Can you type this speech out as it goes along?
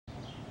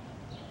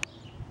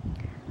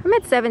I'm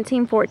at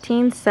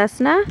 1714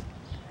 Cessna.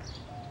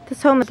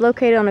 This home is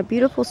located on a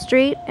beautiful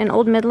street in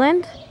Old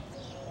Midland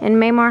in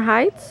Maymar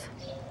Heights.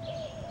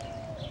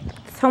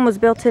 This home was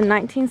built in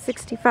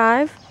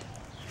 1965.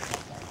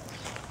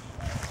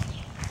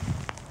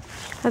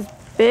 Has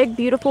big,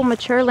 beautiful,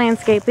 mature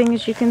landscaping,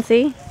 as you can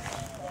see.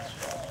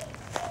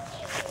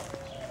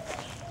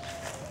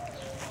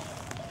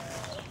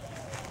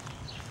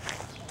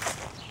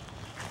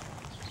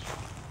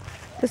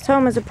 This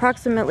home is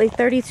approximately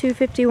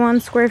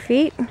 3251 square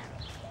feet.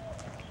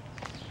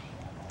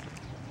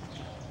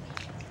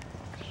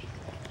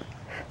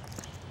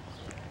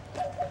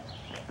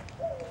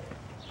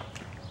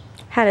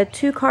 Had a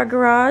 2-car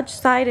garage,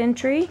 side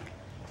entry.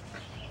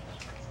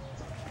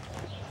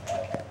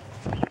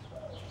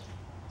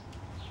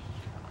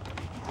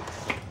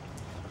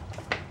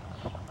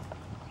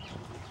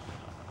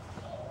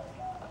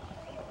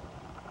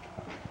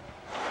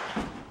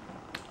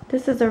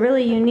 This is a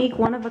really unique,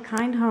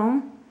 one-of-a-kind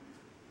home.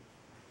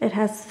 It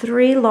has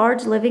 3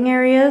 large living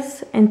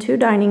areas and 2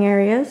 dining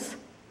areas.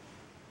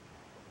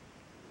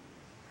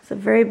 It's a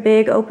very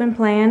big open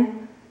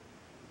plan.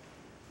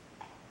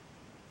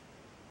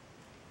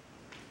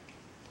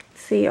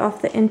 See,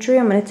 off the entry,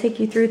 I'm going to take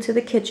you through to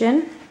the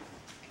kitchen.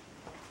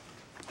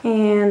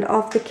 And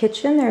off the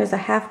kitchen, there is a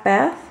half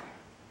bath.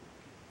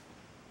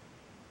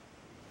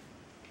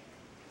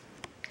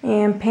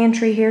 And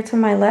pantry here to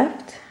my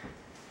left.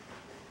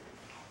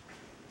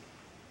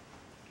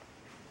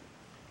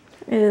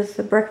 Is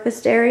the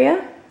breakfast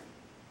area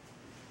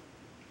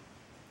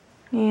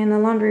and the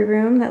laundry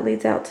room that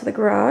leads out to the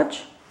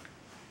garage.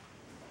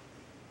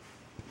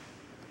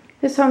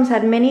 This home's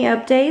had many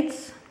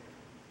updates.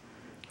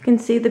 You can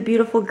see the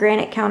beautiful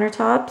granite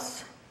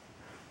countertops.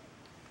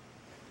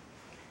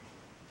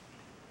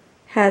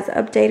 Has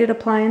updated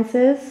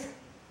appliances.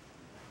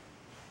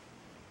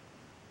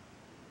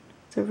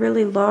 It's a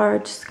really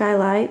large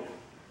skylight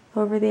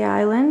over the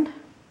island.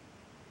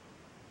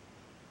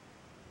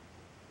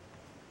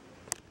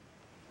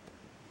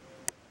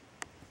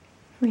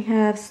 We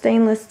have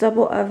stainless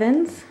double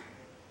ovens.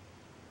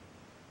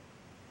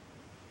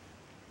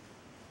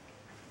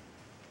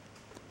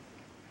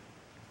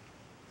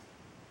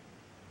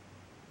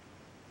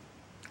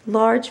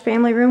 Large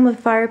family room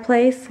with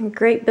fireplace and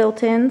great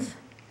built-ins.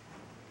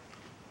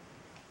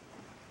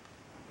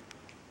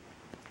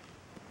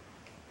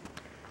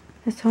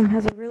 This home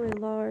has a really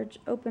large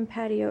open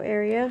patio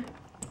area.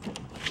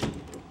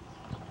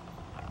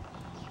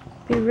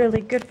 Be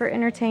really good for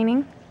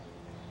entertaining.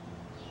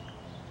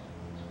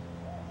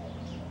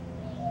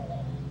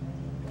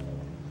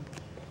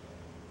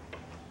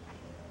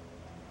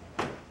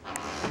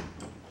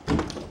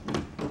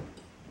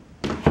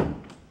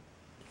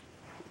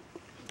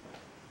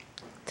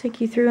 Take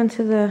you through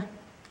into the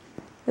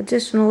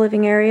additional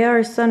living area or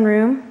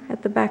sunroom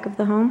at the back of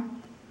the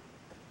home.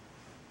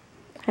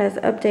 Has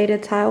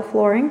updated tile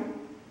flooring.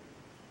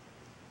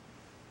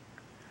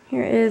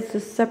 Here is the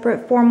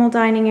separate formal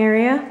dining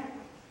area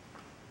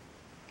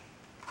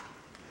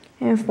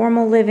and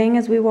formal living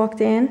as we walked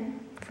in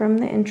from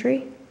the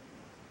entry.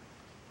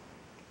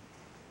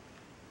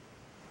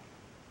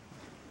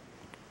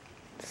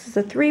 This is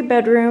a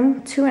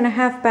 3-bedroom,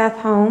 2.5-bath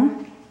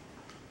home.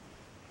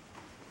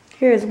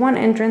 Here is one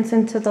entrance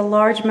into the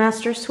large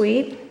master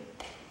suite.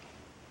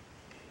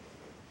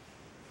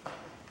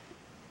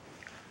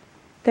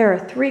 There are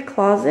 3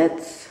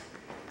 closets.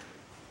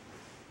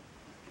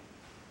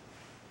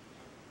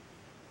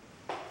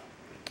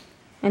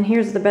 And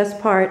here's the best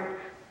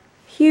part.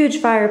 Huge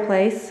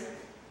fireplace.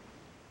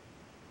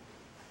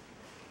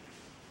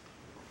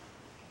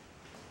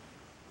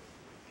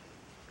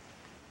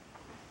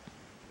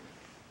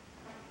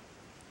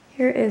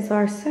 Here is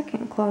our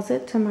second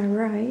closet to my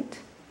right.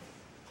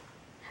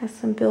 Has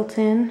some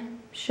built-in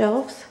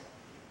shelves.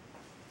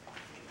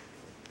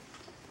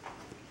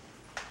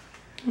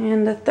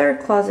 And the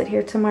third closet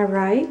here to my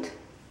right.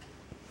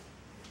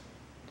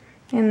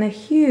 And the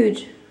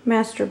huge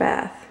master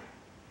bath.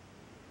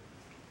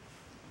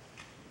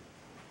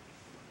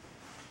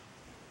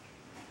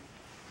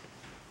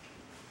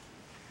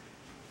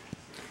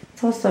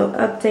 It's also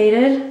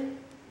updated.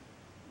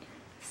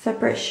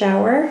 Separate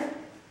shower.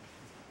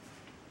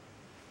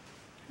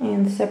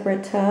 And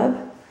separate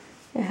tub.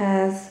 It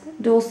has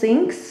dual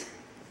sinks.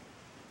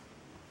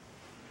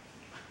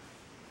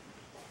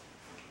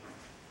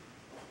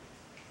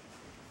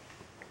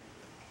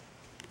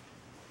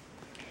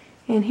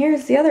 And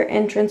here's the other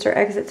entrance or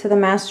exit to the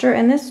master,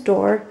 and this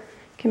door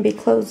can be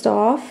closed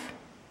off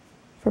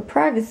for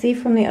privacy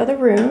from the other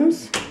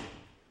rooms.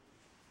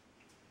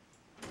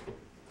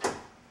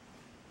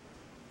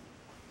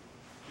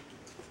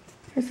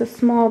 There's a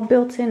small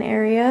built-in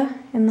area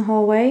in the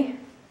hallway.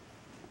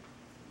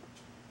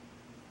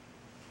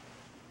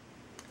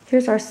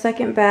 Here's our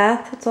second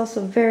bath. It's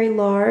also very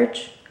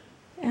large.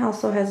 It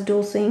also has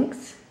dual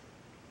sinks.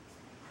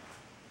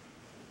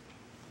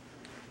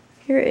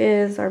 Here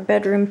is our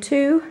bedroom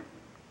 2.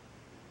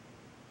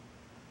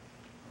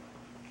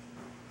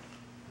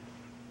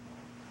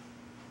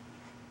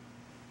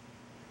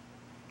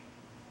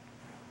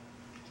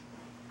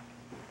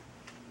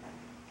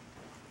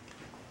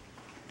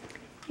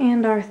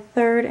 And our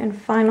third and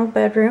final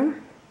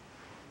bedroom.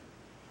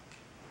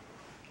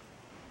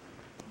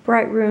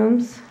 Bright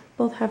rooms,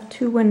 both have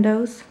 2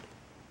 windows.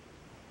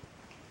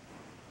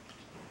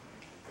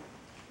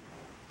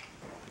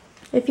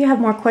 If you have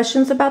more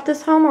questions about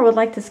this home or would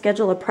like to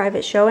schedule a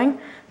private showing,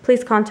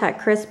 please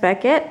contact Chris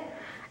Beckett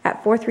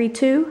at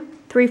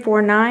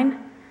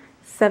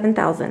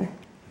 432-349-7000.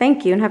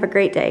 Thank you and have a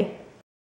great day.